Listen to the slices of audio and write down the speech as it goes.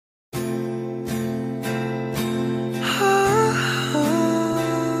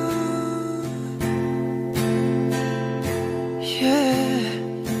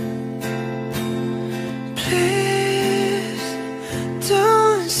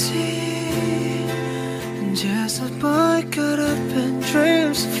a boy caught up in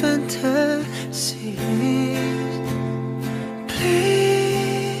dreams of fantasies.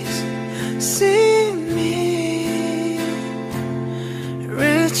 Please see me,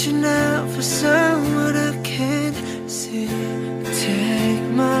 reaching out for someone I can't see. Take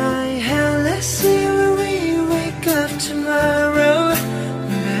my hand, let's see where we wake up tomorrow.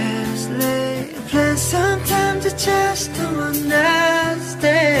 Let's lay a plan sometime to just do one night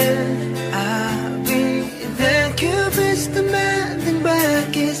stand. I'll be there, Cupid's demanding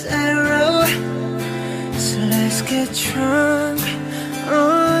back his arrow. So let's get drunk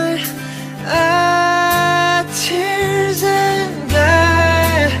on our tears and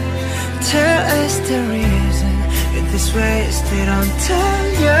God. Tell us the reason you're this wasted on time.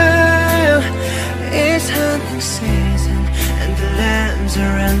 It's hunting season and the lambs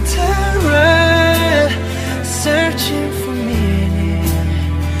are on terror, searching for meaning.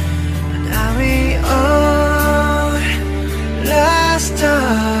 But are we all lost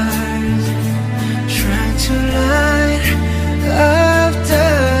stars, trying to light up the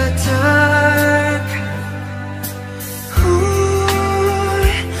dark? Who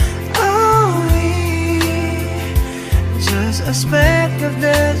are we? Just a speck of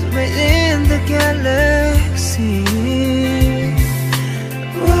dust within the galaxy.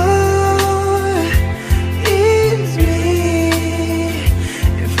 What is me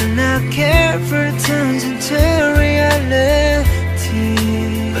if we're not careful, it turns into reality?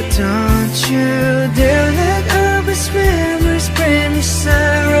 But don't you dare let urban memories bring me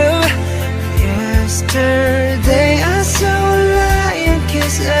sorrow. Yesterday I saw a lion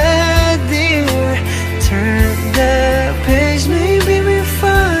kiss a deer. Turn the page, maybe we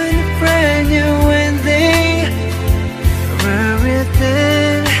find a brand new ending. Rather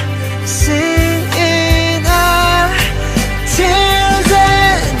than singing our tears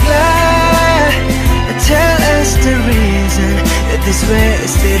and God, tell us the reason that this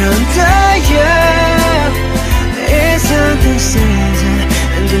wasted on time. It's hunting season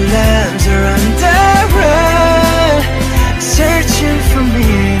and the lambs are under.